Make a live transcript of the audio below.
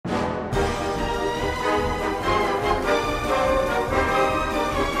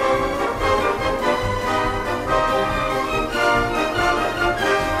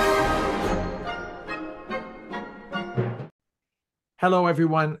Hello,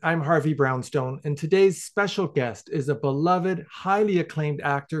 everyone. I'm Harvey Brownstone, and today's special guest is a beloved, highly acclaimed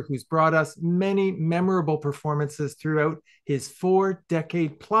actor who's brought us many memorable performances throughout his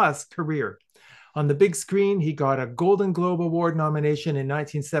 4-decade-plus career. On the big screen, he got a Golden Globe Award nomination in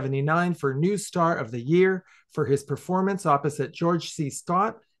 1979 for New Star of the Year for his performance opposite George C.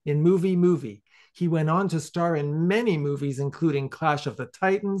 Scott in Movie. He went on to star in many movies, including Clash of the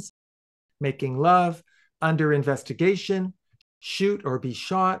Titans, Making Love, Under Investigation, Shoot or Be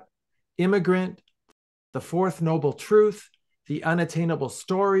Shot, Immigrant, The Fourth Noble Truth, The Unattainable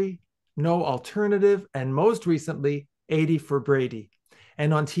Story, No Alternative, and most recently, 80 for Brady.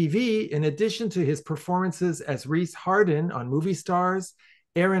 And on TV, in addition to his performances as Reese Hardin on Movie Stars,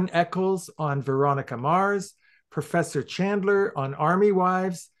 Aaron Echolls on Veronica Mars, Professor Chandler on Army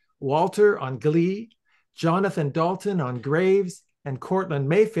Wives, Walter on Glee, Jonathan Dalton on Graves, and Cortland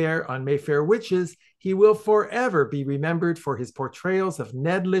Mayfair on Mayfair Witches, he will forever be remembered for his portrayals of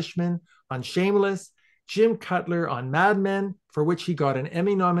Ned Lishman on Shameless, Jim Cutler on Mad Men, for which he got an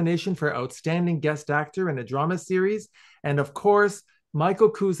Emmy nomination for Outstanding Guest Actor in a Drama Series, and of course,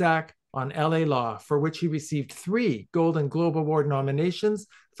 Michael Kuzak on LA Law, for which he received 3 Golden Globe Award nominations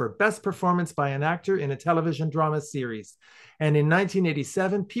for Best Performance by an Actor in a Television Drama Series. And in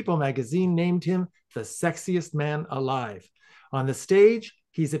 1987, People magazine named him the sexiest man alive. On the stage,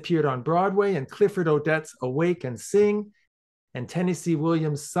 he's appeared on Broadway in Clifford Odets' Awake and Sing and Tennessee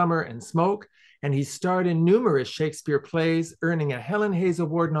Williams' Summer and Smoke, and he starred in numerous Shakespeare plays, earning a Helen Hayes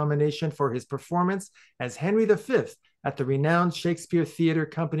Award nomination for his performance as Henry V at the renowned Shakespeare Theatre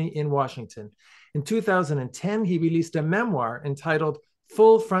Company in Washington. In 2010, he released a memoir entitled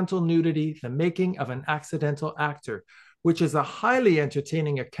Full Frontal Nudity, The Making of an Accidental Actor, which is a highly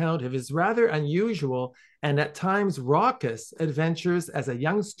entertaining account of his rather unusual and at times raucous adventures as a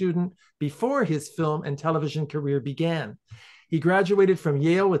young student before his film and television career began. He graduated from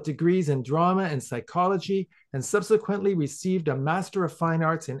Yale with degrees in drama and psychology and subsequently received a Master of Fine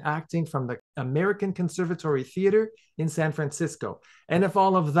Arts in acting from the American Conservatory Theater in San Francisco. And if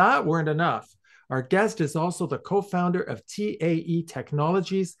all of that weren't enough, our guest is also the co-founder of TAE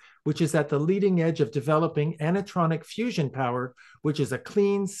Technologies, which is at the leading edge of developing anatronic fusion power, which is a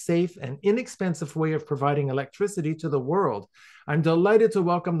clean, safe, and inexpensive way of providing electricity to the world. I'm delighted to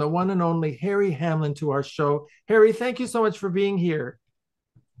welcome the one and only Harry Hamlin to our show. Harry, thank you so much for being here.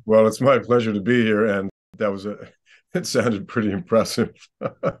 Well, it's my pleasure to be here, and it sounded pretty impressive.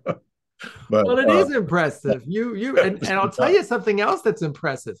 But well, it is impressive. And I'll tell you something else that's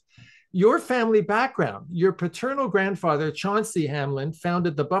impressive. Your family background, your paternal grandfather, Chauncey Hamlin,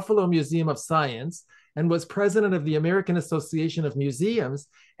 founded the Buffalo Museum of Science and was president of the American Association of Museums,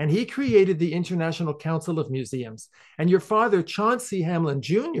 and he created the International Council of Museums. And your father, Chauncey Hamlin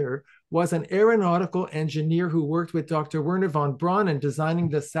Jr., was an aeronautical engineer who worked with Dr. Wernher von Braun in designing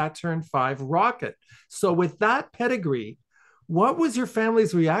the Saturn V rocket. So with that pedigree, what was your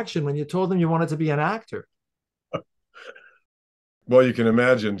family's reaction when you told them you wanted to be an actor? Well, you can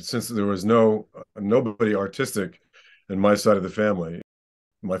imagine, since there was nobody artistic in my side of the family.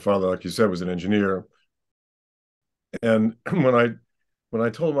 My father, like you said, was an engineer. And when I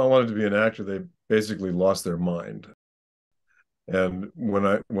told them I wanted to be an actor, they basically lost their mind. And when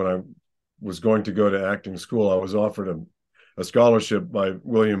I was going to go to acting school, I was offered a scholarship by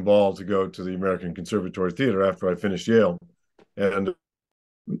William Ball to go to the American Conservatory Theater after I finished Yale. And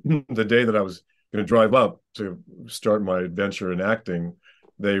the day that I was going to drive up to start my adventure in acting,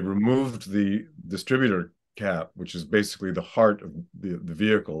 they removed the distributor cap, which is basically the heart of the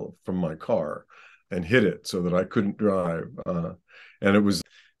vehicle, from my car and hid it so that I couldn't drive. And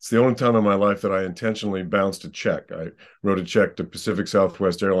it's the only time in my life that I intentionally bounced a check. I wrote a check to Pacific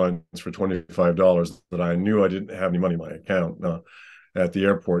Southwest Airlines for $25 that I knew I didn't have any money in my account at the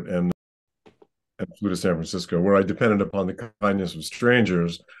airport, and flew to San Francisco, where I depended upon the kindness of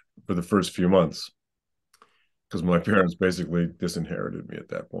strangers for the first few months, because my parents basically disinherited me at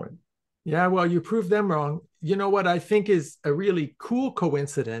that point. Yeah, well, you proved them wrong. You know what I think is a really cool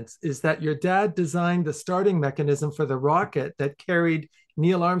coincidence is that your dad designed the starting mechanism for the rocket that carried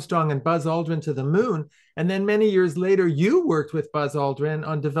Neil Armstrong and Buzz Aldrin to the moon. And then many years later, you worked with Buzz Aldrin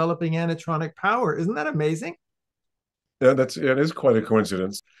on developing anatronic power. Isn't that amazing? Yeah, it is quite a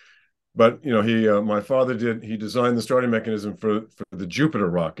coincidence. But my father designed the starting mechanism for the Jupiter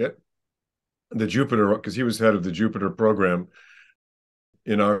rocket, because he was head of the Jupiter program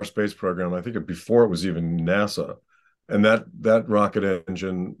in our space program, I think before it was even NASA. And that rocket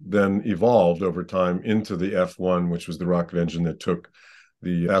engine then evolved over time into the F-1, which was the rocket engine that took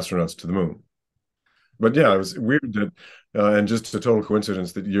the astronauts to the moon. But yeah, it was weird that, and just a total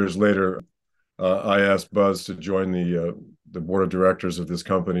coincidence that years later, I asked Buzz to join the board of directors of this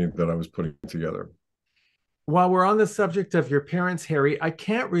company that I was putting together. While we're on the subject of your parents, Harry, I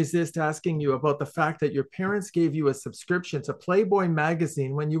can't resist asking you about the fact that your parents gave you a subscription to Playboy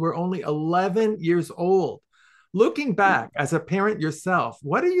magazine when you were only 11 years old. Looking back as a parent yourself,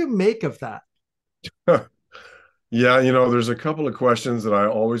 what do you make of that? Yeah, you know, there's a couple of questions that I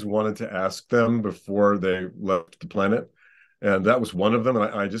always wanted to ask them before they left the planet. And that was one of them.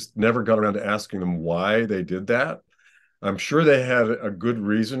 And I just never got around to asking them why they did that. I'm sure they had a good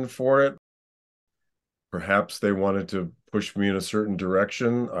reason for it. Perhaps they wanted to push me in a certain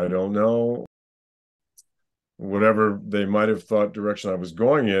direction. I don't know. Whatever they might have thought direction I was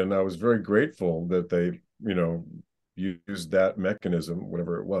going in, I was very grateful that they, you know, used that mechanism,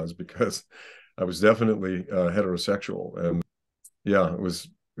 whatever it was, because I was definitely heterosexual. And yeah, it was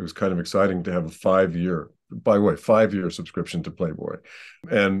kind of exciting to have a 5-year, by the way, 5-year subscription to Playboy.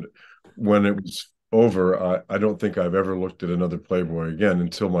 And when it was over, I don't think I've ever looked at another Playboy again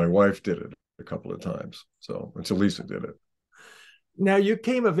until my wife did it a couple of times. So until Lisa did it. Now, you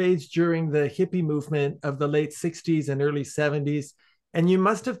came of age during the hippie movement of the late 60s and early 70s, and you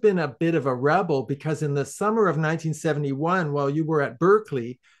must have been a bit of a rebel because in the summer of 1971, while you were at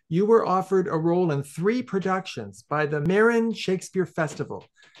Berkeley, you were offered a role in 3 productions by the Marin Shakespeare Festival,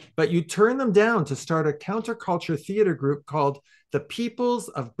 but you turned them down to start a counterculture theater group called the Peoples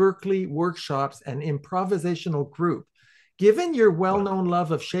of Berkeley Workshops and Improvisational Group. Given your well-known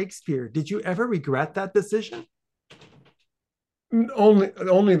love of Shakespeare, did you ever regret that decision? Only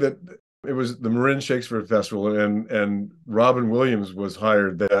that it was the Marin Shakespeare Festival, and Robin Williams was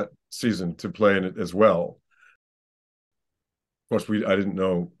hired that season to play in it as well. Of course, I didn't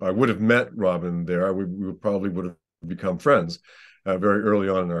know. I would have met Robin there. We probably would have become friends very early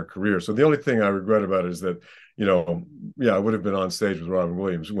on in our career. So the only thing I regret about it is that, you know, yeah, I would have been on stage with Robin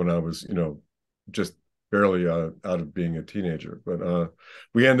Williams when I was, you know, just barely out of being a teenager. But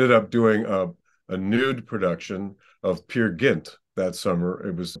we ended up doing a nude production of Peer Gynt that summer.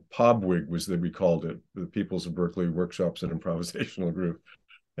 It was Pobwig, was that we called it, the Peoples of Berkeley Workshops and Improvisational Group.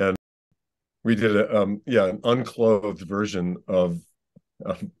 And we did an unclothed version of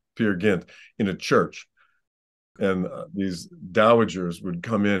Peer Gynt in a church. And these dowagers would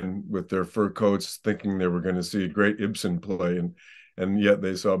come in with their fur coats thinking they were going to see a great Ibsen play. And yet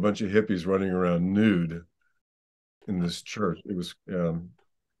they saw a bunch of hippies running around nude in this church. It was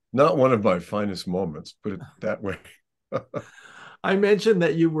not one of my finest moments, put it that way. I mentioned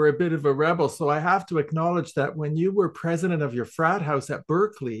that you were a bit of a rebel, so I have to acknowledge that when you were president of your frat house at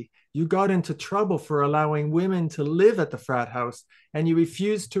Berkeley, you got into trouble for allowing women to live at the frat house, and you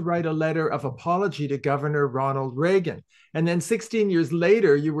refused to write a letter of apology to Governor Ronald Reagan. And then 16 years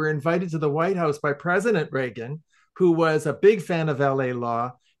later, you were invited to the White House by President Reagan, who was a big fan of LA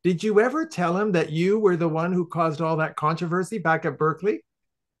law. Did you ever tell him that you were the one who caused all that controversy back at Berkeley?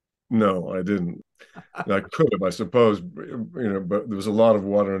 No, I didn't. I could have, I suppose, you know, but there was a lot of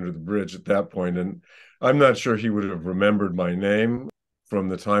water under the bridge at that point, and I'm not sure he would have remembered my name from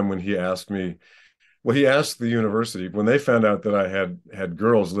the time when he asked me. Well, he asked the university when they found out that I had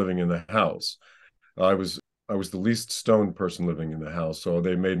girls living in the house. I was the least stoned person living in the house, so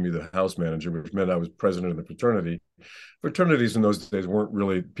they made me the house manager, which meant I was president of the fraternity. Fraternities in those days weren't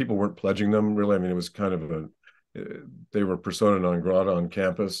really, people weren't pledging them really. I mean, it was kind of they were persona non grata on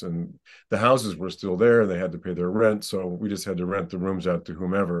campus, and the houses were still there. They had to pay their rent, so we just had to rent the rooms out to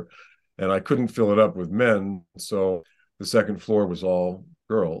whomever. And I couldn't fill it up with men, so the second floor was all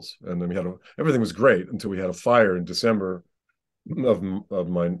girls. And then everything was great until we had a fire in December of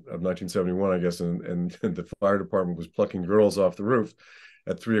 1971, I guess, and the fire department was plucking girls off the roof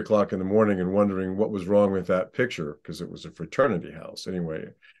at 3 o'clock in the morning and wondering what was wrong with that picture because it was a fraternity house anyway.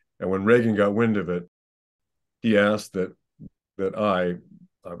 And when Reagan got wind of it, he asked that I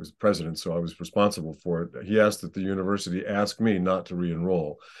was president, so I was responsible for it. He asked that the university ask me not to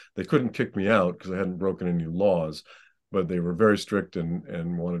re-enroll. They couldn't kick me out because I hadn't broken any laws, but they were very strict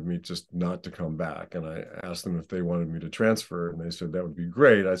and wanted me just not to come back. And I asked them if they wanted me to transfer, and they said that would be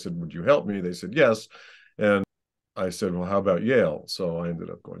great. I said, would you help me? They said yes. And I said, well, how about Yale? So I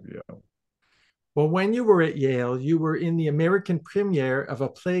ended up going to Yale. Well, when you were at Yale, you were in the American premiere of a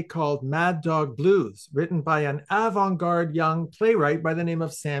play called Mad Dog Blues, written by an avant-garde young playwright by the name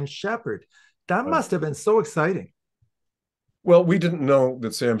of Sam Shepard. That must have been so exciting. Well, we didn't know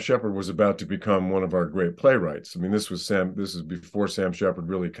that Sam Shepard was about to become one of our great playwrights. I mean, this is before Sam Shepard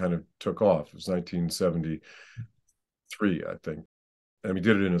really kind of took off. It was 1973, I think. And we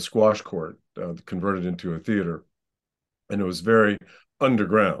did it in a squash court, converted into a theater. And it was very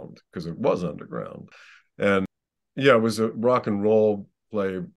underground because it was underground. And yeah, it was a rock and roll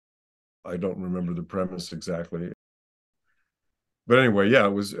play. I don't remember the premise exactly. But anyway, yeah,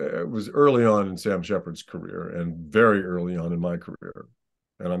 it was early on in Sam Shepard's career and very early on in my career.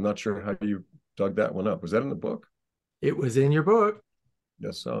 And I'm not sure how you dug that one up. Was that in the book? It was in your book.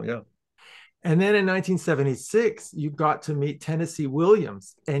 Yes, so yeah. And then in 1976, you got to meet Tennessee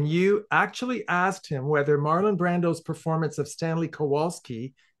Williams, and you actually asked him whether Marlon Brando's performance of Stanley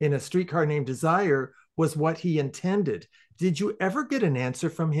Kowalski in A Streetcar Named Desire was what he intended. Did you ever get an answer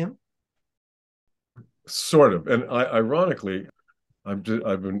from him? Sort of. And ironically, I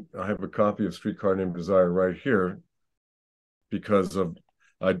have a copy of Streetcar Named Desire right here because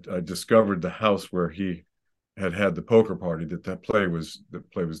I discovered the house where he had the poker party that play was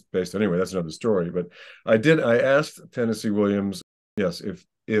based on. Anyway, that's another story. But I asked Tennessee Williams, yes,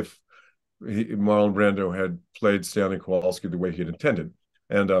 if Marlon Brando had played Stanley Kowalski the way he had intended.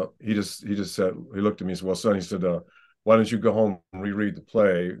 And he just said, he looked at me and said, well, son, he said, why don't you go home and reread the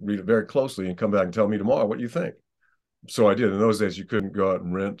play, read it very closely, and come back and tell me tomorrow what you think. So I did. In those days, you couldn't go out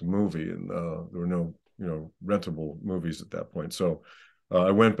and rent a movie, and there were no, rentable movies at that point. So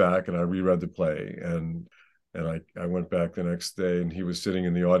I went back and I reread the play, and I went back the next day, and he was sitting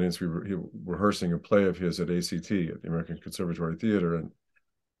in the audience. He was rehearsing a play of his at ACT, at the American Conservatory Theater, and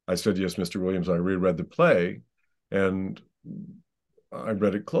I said, yes, Mr. Williams, I reread the play, and I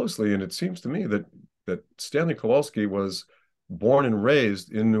read it closely, and it seems to me that Stanley Kowalski was born and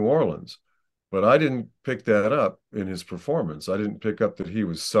raised in New Orleans, but I didn't pick that up in his performance. I didn't pick up that he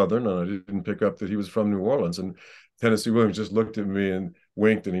was Southern, and I didn't pick up that he was from New Orleans. And Tennessee Williams just looked at me and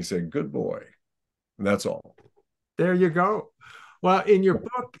winked, and he said, good boy. And that's all. There you go. Well, in your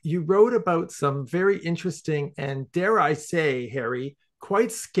book, you wrote about some very interesting and, dare I say, Harry,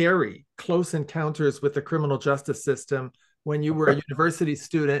 quite scary close encounters with the criminal justice system when you were a university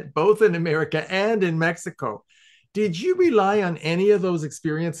student, both in America and in Mexico. Did you rely on any of those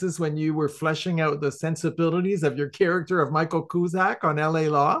experiences when you were fleshing out the sensibilities of your character of Michael Kuzak on LA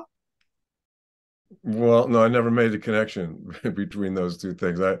Law? Well, no, I never made the connection between those two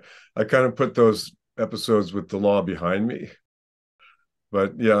things. I kind of put those episodes with the law behind me.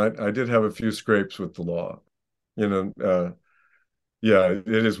 But yeah, I did have a few scrapes with the law. Yeah,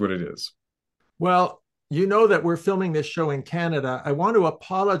 it is what it is. Well, you know that we're filming this show in Canada. I want to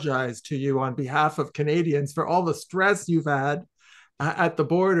apologize to you on behalf of Canadians for all the stress you've had at the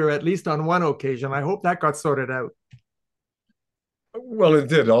border, at least on one occasion. I hope that got sorted out. Well, it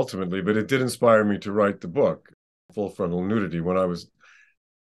did ultimately, but it did inspire me to write the book, Full Frontal Nudity. When I was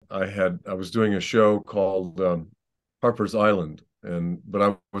doing a show called Harper's Island, but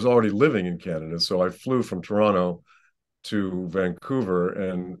I was already living in Canada, so I flew from Toronto to Vancouver.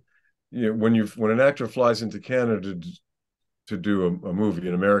 And when an actor flies into Canada to do a movie,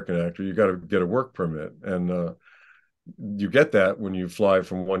 an American actor, you got to get a work permit, and you get that when you fly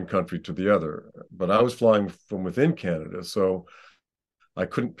from one country to the other. But I was flying from within Canada, so I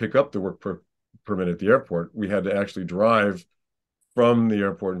couldn't pick up the work permit at the airport. We had to actually drive from the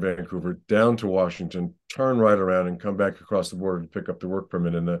airport in Vancouver down to Washington, turn right around, and come back across the border to pick up the work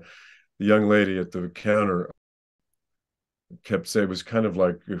permit. And the young lady at the counter kept saying, it was kind of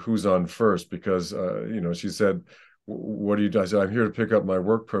like, who's on first? Because she said, what do you do? I said, I'm here to pick up my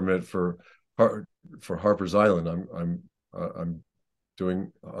work permit for Harper's Island. I'm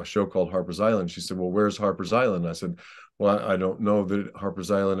doing a show called Harper's Island. She said, well, where's Harper's Island? I said, well, I don't know that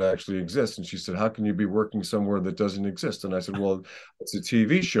Harper's Island actually exists. And she said, how can you be working somewhere that doesn't exist? And I said, well, it's a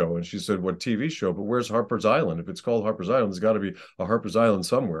TV show. And she said, what TV show? But where's Harper's Island? If it's called Harper's Island, there's got to be a Harper's Island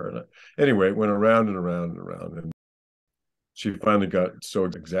somewhere. And anyway, it went around and around and around. And she finally got so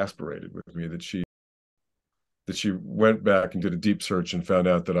exasperated with me that she went back and did a deep search and found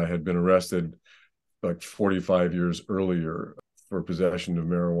out that I had been arrested like 45 years earlier for possession of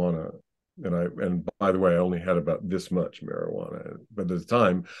marijuana. And by the way, I only had about this much marijuana. But at the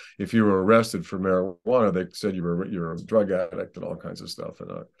time, if you were arrested for marijuana, they said you're a drug addict and all kinds of stuff.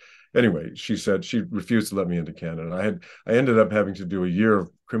 And anyway, she said she refused to let me into Canada. And I ended up having to do a year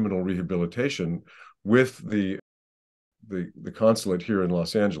of criminal rehabilitation with the consulate here in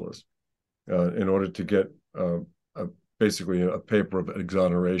Los Angeles in order to get basically a paper of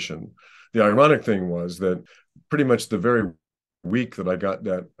exoneration. The ironic thing was that pretty much the very week that I got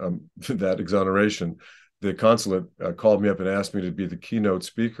that exoneration, the consulate called me up and asked me to be the keynote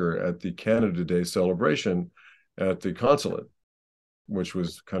speaker at the Canada Day celebration at the consulate, which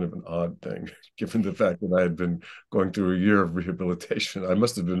was kind of an odd thing, given the fact that I had been going through a year of rehabilitation. I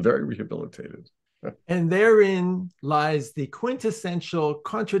must have been very rehabilitated. And therein lies the quintessential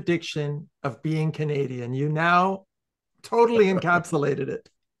contradiction of being Canadian. You now totally encapsulated it.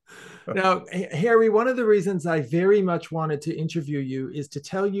 Now, Harry, one of the reasons I very much wanted to interview you is to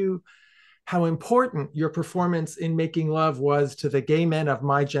tell you how important your performance in Making Love was to the gay men of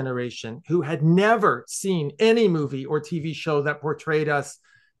my generation who had never seen any movie or TV show that portrayed us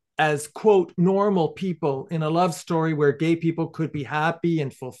as, quote, normal people in a love story where gay people could be happy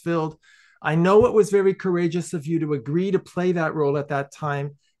and fulfilled. I know it was very courageous of you to agree to play that role at that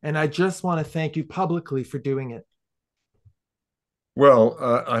time. And I just want to thank you publicly for doing it. Well,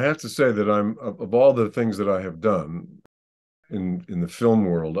 I have to say that I'm of all the things that I have done in the film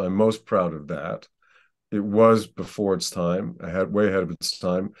world, I'm most proud of that. It was before its time. I had way ahead of its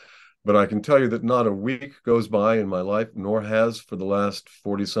time. But I can tell you that not a week goes by in my life, nor has for the last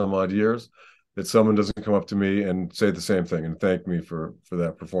 40 some odd years, that someone doesn't come up to me and say the same thing and thank me for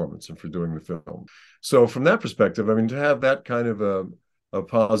that performance and for doing the film. So from that perspective, I mean, to have that kind of a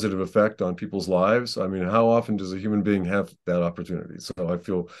positive effect on people's lives, I mean, how often does a human being have that opportunity? So I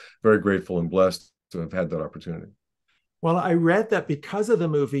feel very grateful and blessed to have had that opportunity. Well, I read that because of the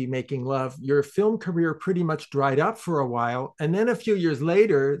movie Making Love, your film career pretty much dried up for a while. And then a few years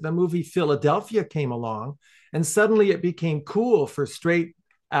later, the movie Philadelphia came along, and suddenly it became cool for straight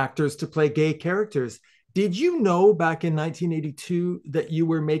actors to play gay characters. Did you know back in 1982 that you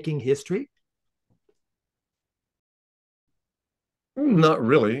were making history? Not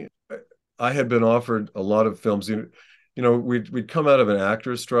really. I had been offered a lot of films. We'd come out of an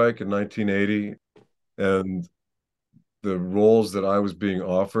actors strike in 1980, and the roles that I was being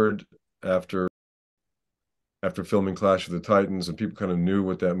offered after filming Clash of the Titans, and people kind of knew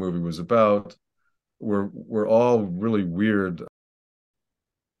what that movie was about, were all really weird,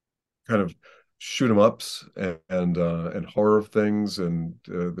 kind of shoot 'em ups and horror things. And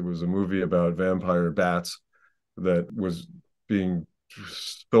there was a movie about vampire bats that was being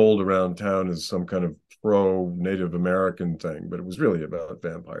sold around town as some kind of pro Native American thing, but it was really about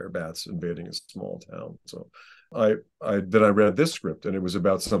vampire bats invading a small town. So I read this script, and it was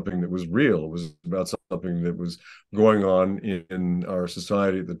about something that was real. It was about something that was going on in our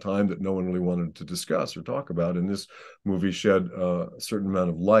society at the time that no one really wanted to discuss or talk about. And this movie shed a certain amount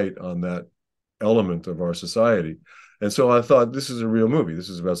of light on that element of our society. And so I thought, this is a real movie. This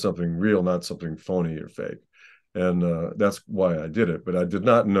is about something real, not something phony or fake. And that's why I did it. But I did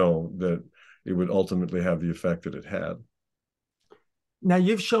not know that it would ultimately have the effect that it had. Now,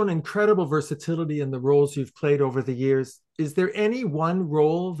 you've shown incredible versatility in the roles you've played over the years. Is there any one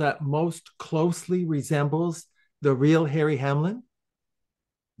role that most closely resembles the real Harry Hamlin?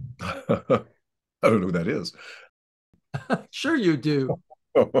 I don't know who that is. Sure, you do.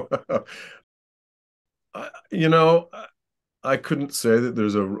 You know, I couldn't say that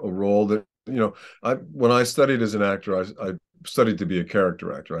there's a role that, when I studied as an actor, I studied to be a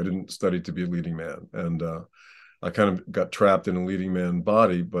character actor. I didn't study to be a leading man. And I kind of got trapped in a leading man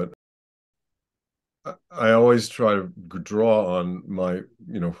body, but I always try to draw on my,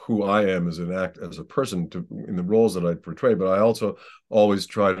 who I am as as a person in the roles that I portray, but I also always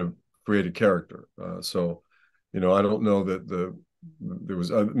try to create a character. I don't know that there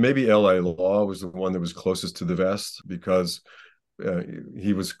was maybe L.A. Law was the one that was closest to the vest, because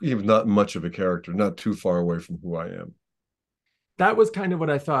he was not much of a character, not too far away from who I am. That was kind of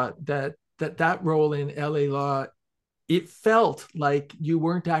what I thought, that role in L.A. Law, it felt like you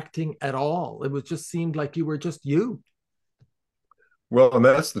weren't acting at all. It was just seemed like you were just you. Well, and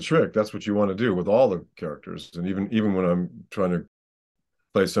that's the trick. That's what you want to do with all the characters. And even when I'm trying to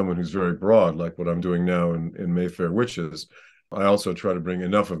play someone who's very broad, like what I'm doing now in Mayfair Witches, I also try to bring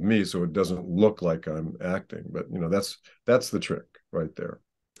enough of me so it doesn't look like I'm acting. But that's the trick right there.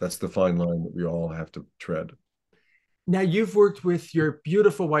 That's the fine line that we all have to tread. Now, you've worked with your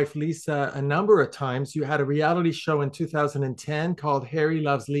beautiful wife, Lisa, a number of times. You had a reality show in 2010 called Harry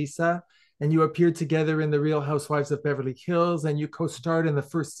Loves Lisa, and you appeared together in The Real Housewives of Beverly Hills, and you co-starred in the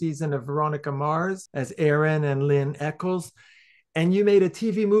first season of Veronica Mars as Erin and Lynn Echolls, and you made a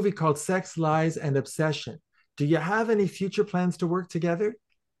TV movie called Sex, Lies, and Obsession. Do you have any future plans to work together?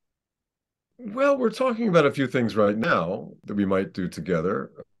 Well, we're talking about a few things right now that we might do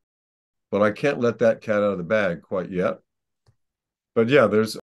together, but I can't let that cat out of the bag quite yet. But yeah,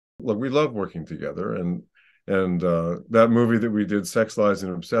 look, we love working together, and that movie that we did, Sex, Lies,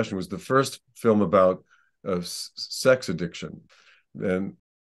 and Obsession, was the first film about sex addiction, and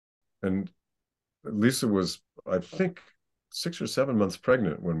Lisa was, I think, 6 or 7 months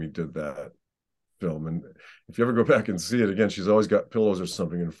pregnant when we did that film. And if you ever go back and see it again, she's always got pillows or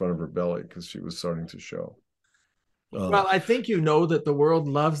something in front of her belly because she was starting to show. Well, I think you know that the world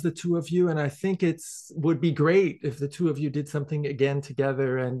loves the two of you, and I think it's would be great if the two of you did something again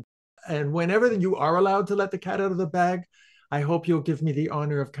together. And whenever you are allowed to let the cat out of the bag, I hope you'll give me the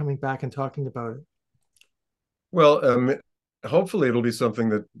honor of coming back and talking about it. Well, hopefully it'll be something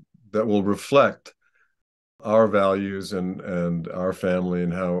that that will reflect our values and our family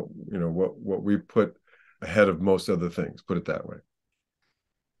and how, what we put ahead of most other things, put it that way.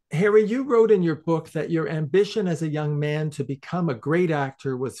 Harry, you wrote in your book that your ambition as a young man to become a great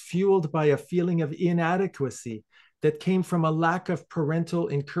actor was fueled by a feeling of inadequacy that came from a lack of parental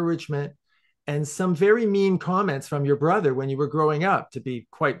encouragement and some very mean comments from your brother when you were growing up, to be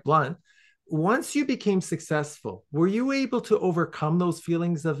quite blunt. Once you became successful, were you able to overcome those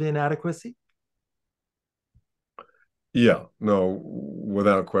feelings of inadequacy? Yeah, no,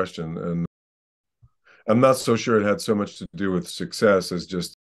 without question. And I'm not so sure it had so much to do with success as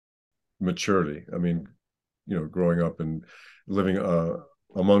just maturity. I mean, growing up and living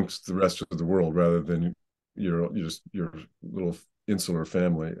amongst the rest of the world rather than your little insular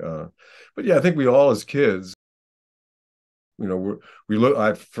family. But yeah, I think we all as kids, we look.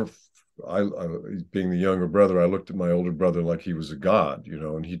 I being the younger brother, I looked at my older brother like he was a god,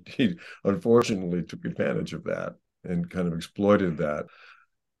 and he unfortunately took advantage of that and kind of exploited that.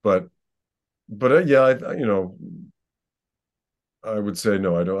 But yeah, I would say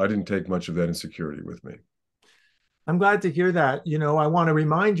no. I didn't take much of that insecurity with me. I'm glad to hear that. I want to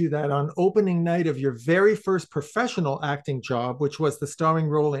remind you that on opening night of your very first professional acting job, which was the starring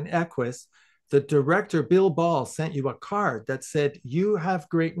role in Equus, the director, Bill Ball, sent you a card that said, "You have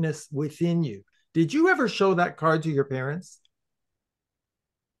greatness within you." Did you ever show that card to your parents?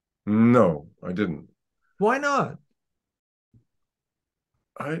 No, I didn't. Why not?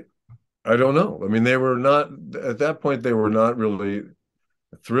 I I don't know. I mean, they were not at that point. They were not really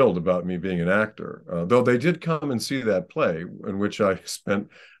thrilled about me being an actor, though they did come and see that play in which I spent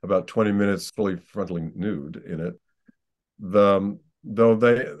about 20 minutes fully frontally nude in it. Though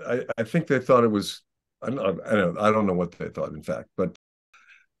I think they thought it was, I don't know what they thought, in fact, but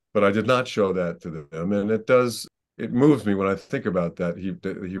I did not show that to them, and it moves me when I think about that.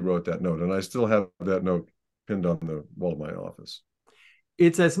 He wrote that note, and I still have that note pinned on the wall of my office.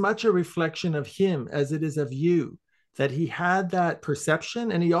 It's as much a reflection of him as it is of you, that he had that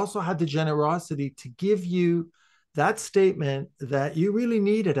perception and he also had the generosity to give you that statement that you really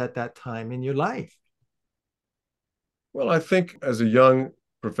needed at that time in your life. Well, I think as a young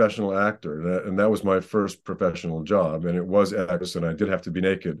professional actor, and that was my first professional job, and it was actress, and I did have to be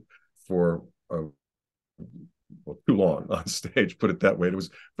naked for too long on stage, put it that way. It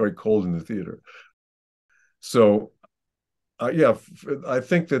was very cold in the theater. So, yeah, I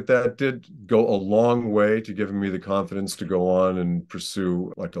think that did go a long way to giving me the confidence to go on and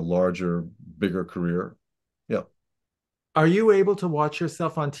pursue like a larger, bigger career. Yeah. Are you able to watch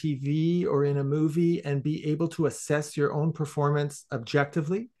yourself on TV or in a movie and be able to assess your own performance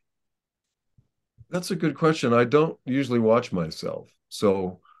objectively? That's a good question. I don't usually watch myself.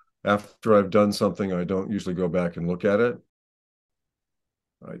 So after I've done something, I don't usually go back and look at it.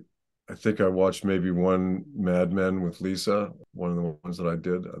 I I think I watched maybe one Mad Men with Lisa, one of the ones that I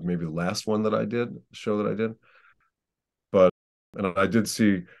did, maybe the last one that I did, show that I did. But and I did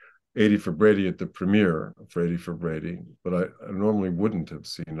see 80 for Brady at the premiere for 80 for Brady, but I normally wouldn't have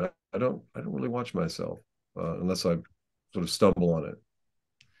seen it. I don't really watch myself unless I sort of stumble on it.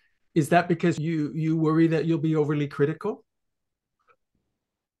 Is that because you worry that you'll be overly critical?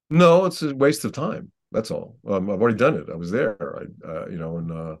 No, it's a waste of time. That's all. I've already done it. I was there.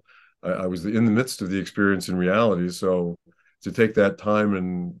 And I was in the midst of the experience in reality. So to take that time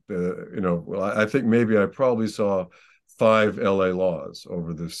and well, I think maybe I probably saw 5 L.A. Laws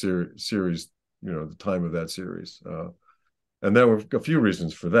over the series. The time of that series. And there were a few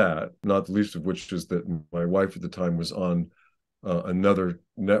reasons for that, not the least of which is that my wife at the time was on another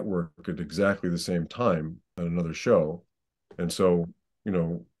network at exactly the same time on another show. And so,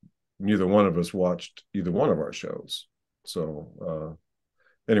 neither one of us watched either one of our shows. So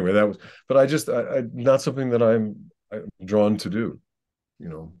anyway, that was, but I not something that I'm drawn to do, you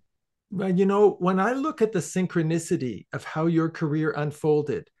know. Well, when I look at the synchronicity of how your career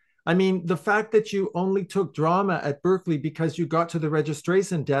unfolded, I mean, the fact that you only took drama at Berkeley because you got to the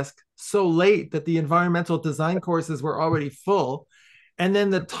registration desk so late that the environmental design courses were already full, and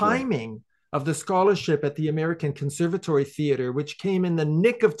then the Yeah. timing of the scholarship at the American Conservatory Theater, which came in the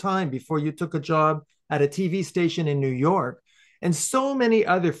nick of time before you took a job at a TV station in New York, and so many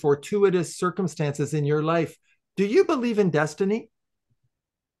other fortuitous circumstances in your life. Do you believe in destiny?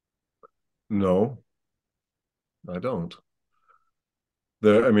 No, I don't.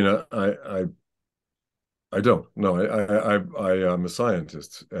 I mean, I don't. No, I am a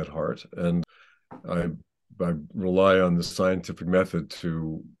scientist at heart, and I I rely on the scientific method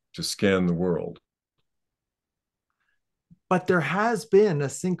to scan the world. But there has been a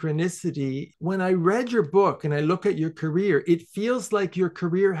synchronicity. When I read your book and I look at your career, it feels like your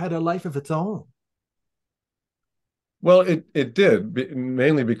career had a life of its own. Well, it did,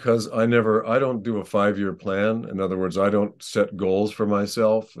 mainly because I don't do a 5-year plan. In other words, I don't set goals for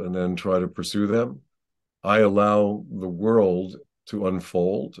myself and then try to pursue them. I allow the world to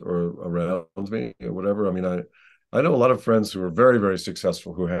unfold or around me or whatever. I mean, I know a lot of friends who are very, very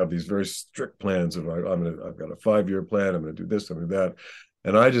successful who have these very strict plans of I've got a 5-year plan. I'm going to do this, I'm going to do that,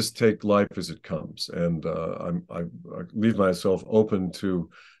 and I just take life as it comes, and I leave myself open to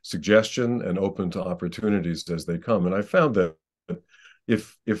suggestion and open to opportunities as they come. And I found that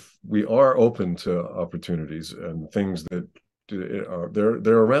if we are open to opportunities and things that are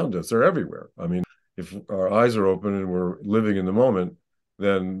they're around us, they're everywhere. I mean, if our eyes are open and we're living in the moment,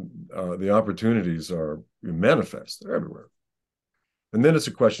 then the opportunities are manifest. They're everywhere. And then it's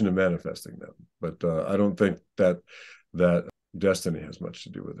a question of manifesting them. But I don't think that destiny has much to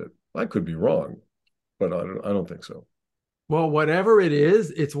do with it. I could be wrong, but I don't think so. Well, whatever it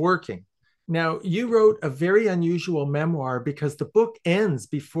is, it's working. Now, you wrote a very unusual memoir because the book ends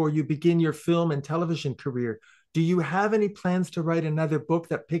before you begin your film and television career. Do you have any plans to write another book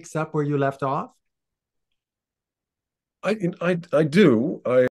that picks up where you left off? I do.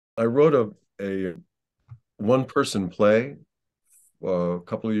 I wrote a one person play a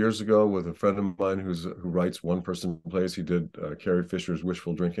couple of years ago with a friend of mine who writes one person plays. He did Carrie Fisher's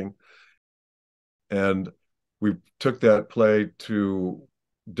Wishful Drinking, and we took that play to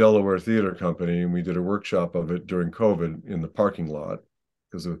Delaware Theater Company and we did a workshop of it during COVID in the parking lot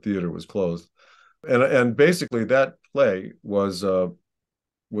because the theater was closed. And basically that play was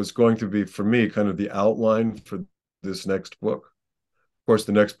going to be for me kind of the outline for this next book. Of course,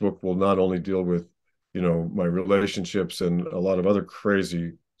 the next book will not only deal with, my relationships and a lot of other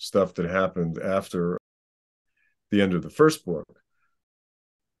crazy stuff that happened after the end of the first book,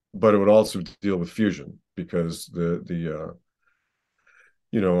 but it would also deal with fusion because I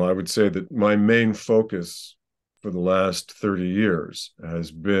would say that my main focus for the last 30 years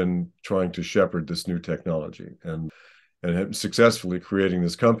has been trying to shepherd this new technology and successfully creating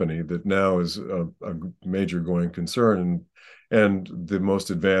this company that now is a major going concern and the most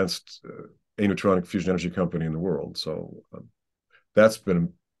advanced aneutronic fusion energy company in the world. So that's been a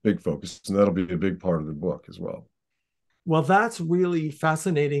big focus, and that'll be a big part of the book as well. Well, that's really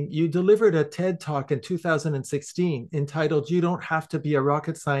fascinating. You delivered a TED Talk in 2016 entitled You Don't Have to Be a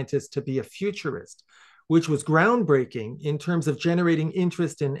Rocket Scientist to Be a Futurist, which was groundbreaking in terms of generating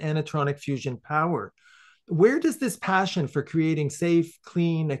interest in anatronic fusion power. Where does this passion for creating safe,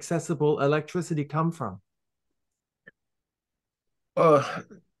 clean, accessible electricity come from?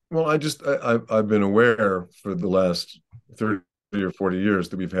 Well, I've been aware for the last 30 or 40 years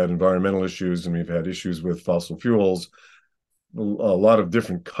that we've had environmental issues and we've had issues with fossil fuels, a lot of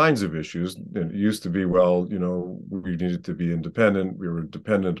different kinds of issues. It used to be, we needed to be independent. We were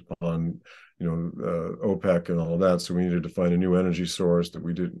dependent upon, OPEC and all of that. So we needed to find a new energy source that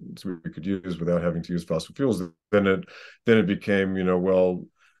we could use without having to use fossil fuels. Then it became,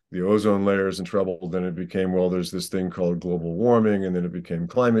 the ozone layer is in trouble. Then it became, there's this thing called global warming, and then it became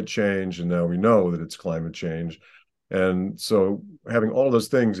climate change. And now we know that it's climate change. And so having all those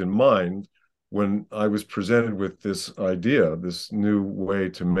things in mind, when I was presented with this idea, this new way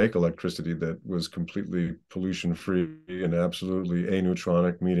to make electricity that was completely pollution-free and absolutely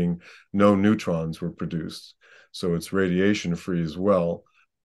aneutronic, meaning no neutrons were produced. So it's radiation-free as well.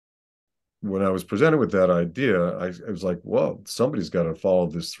 When I was presented with that idea, I was like, whoa, somebody's got to follow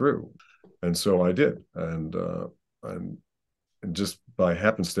this through. And so I did. And just by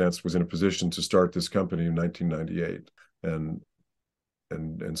happenstance was in a position to start this company in 1998.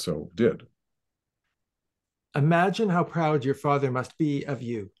 And so did. Imagine how proud your father must be of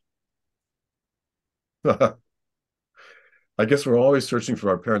you. I guess we're always searching for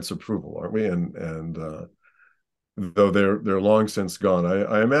our parents' approval, aren't we? And though they're long since gone,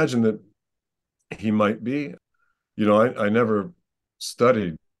 I imagine that he might be. I never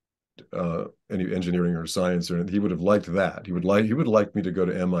studied any engineering or science, or he would have liked that. He would like me to go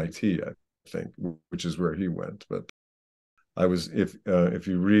to MIT, I think, which is where he went. But I was, if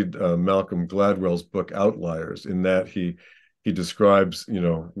you read Malcolm Gladwell's book Outliers, in that he describes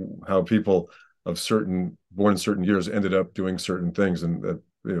how people born in certain years ended up doing certain things, and that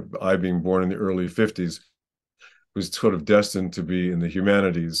I, being born in the early 50s, was sort of destined to be in the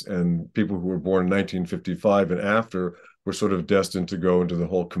humanities, and people who were born in 1955 and after were sort of destined to go into the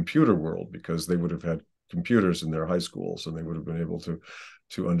whole computer world because they would have had computers in their high schools and they would have been able to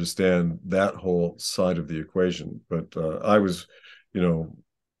understand that whole side of the equation. But I was,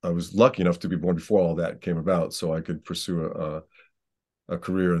 I was lucky enough to be born before all that came about, so I could pursue a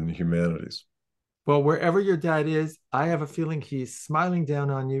career in the humanities. Well, wherever your dad is, I have a feeling he's smiling down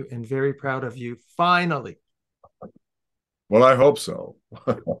on you and very proud of you. Finally. Well, I hope so.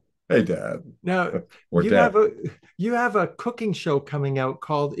 Hey, Dad. Now, Or Dad. You have a cooking show coming out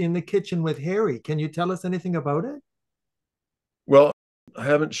called In the Kitchen with Harry. Can you tell us anything about it? Well, I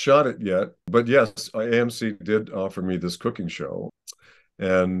haven't shot it yet, but yes, AMC did offer me this cooking show,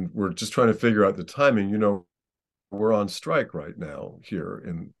 and we're just trying to figure out the timing. You know, we're on strike right now here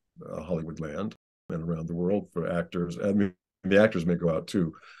in Hollywood land and around the world for actors. I mean, the actors may go out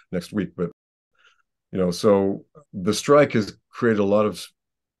too next week, but you know, so the strike has created a lot of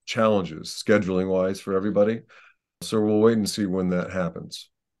challenges scheduling wise for everybody. So we'll wait and see when that happens.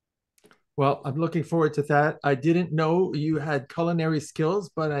 Well, I'm looking forward to that. I didn't know you had culinary skills,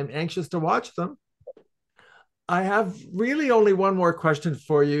 but I'm anxious to watch them. I have really only one more question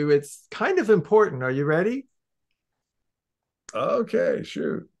for you. It's kind of important. Are you ready? Okay,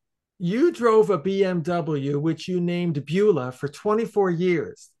 shoot. You drove a BMW, which you named Beulah, for 24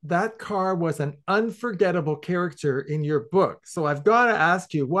 years. That car was an unforgettable character in your book. So I've got to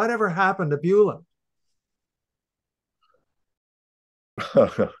ask you, whatever happened to Beulah?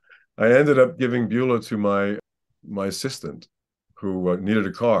 I ended up giving Beulah to my assistant, who needed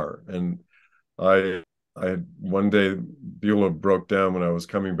a car, and I had one day Beulah broke down when I was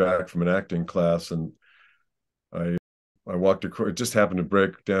coming back from an acting class, and I walked across. It just happened to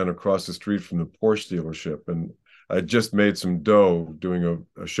break down across the street from the Porsche dealership, and I just made some dough doing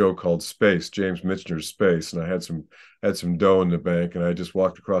a show called Space, James Michener's Space, and I had some dough in the bank, and I just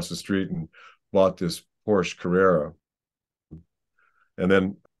walked across the street and bought this Porsche Carrera, and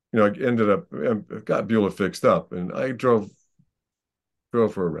then I ended up got Beulah fixed up, and I drove her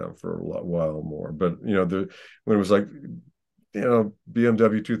around for a while more. But when it was like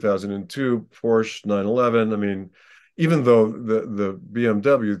BMW 2002, Porsche 911, I mean, even though the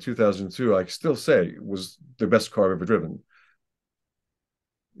BMW 2002, I still say was the best car I've ever driven,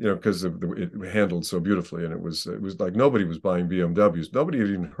 because it handled so beautifully, and it was like nobody was buying BMWs. Nobody had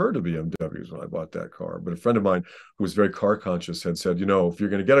even heard of BMWs when I bought that car. But a friend of mine who was very car conscious had said, if you're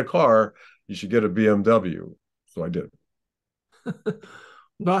going to get a car, you should get a BMW. So I did.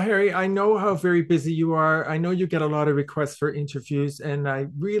 Well, Harry, I know how very busy you are. I know you get a lot of requests for interviews, and I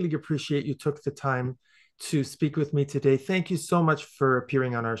really appreciate you took the time to speak with me today. Thank you so much for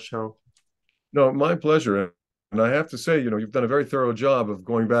appearing on our show. No, my pleasure. And I have to say, you've done a very thorough job of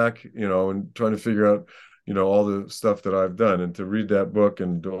going back, and trying to figure out, all the stuff that I've done, and to read that book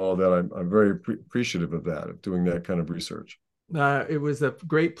and do all that. I'm very appreciative of that, of doing that kind of research. It was a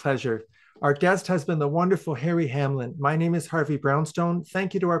great pleasure. Our guest has been the wonderful Harry Hamlin. My name is Harvey Brownstone.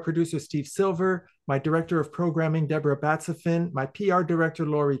 Thank you to our producer, Steve Silver, my director of programming, Deborah Batsafin, my PR director,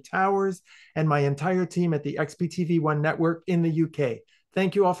 Laurie Towers, and my entire team at the XBTV1 network in the UK.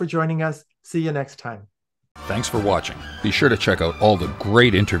 Thank you all for joining us. See you next time. Thanks for watching. Be sure to check out all the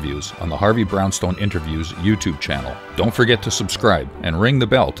great interviews on the Harvey Brownstone Interviews YouTube channel. Don't forget to subscribe and ring the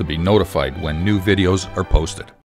bell to be notified when new videos are posted.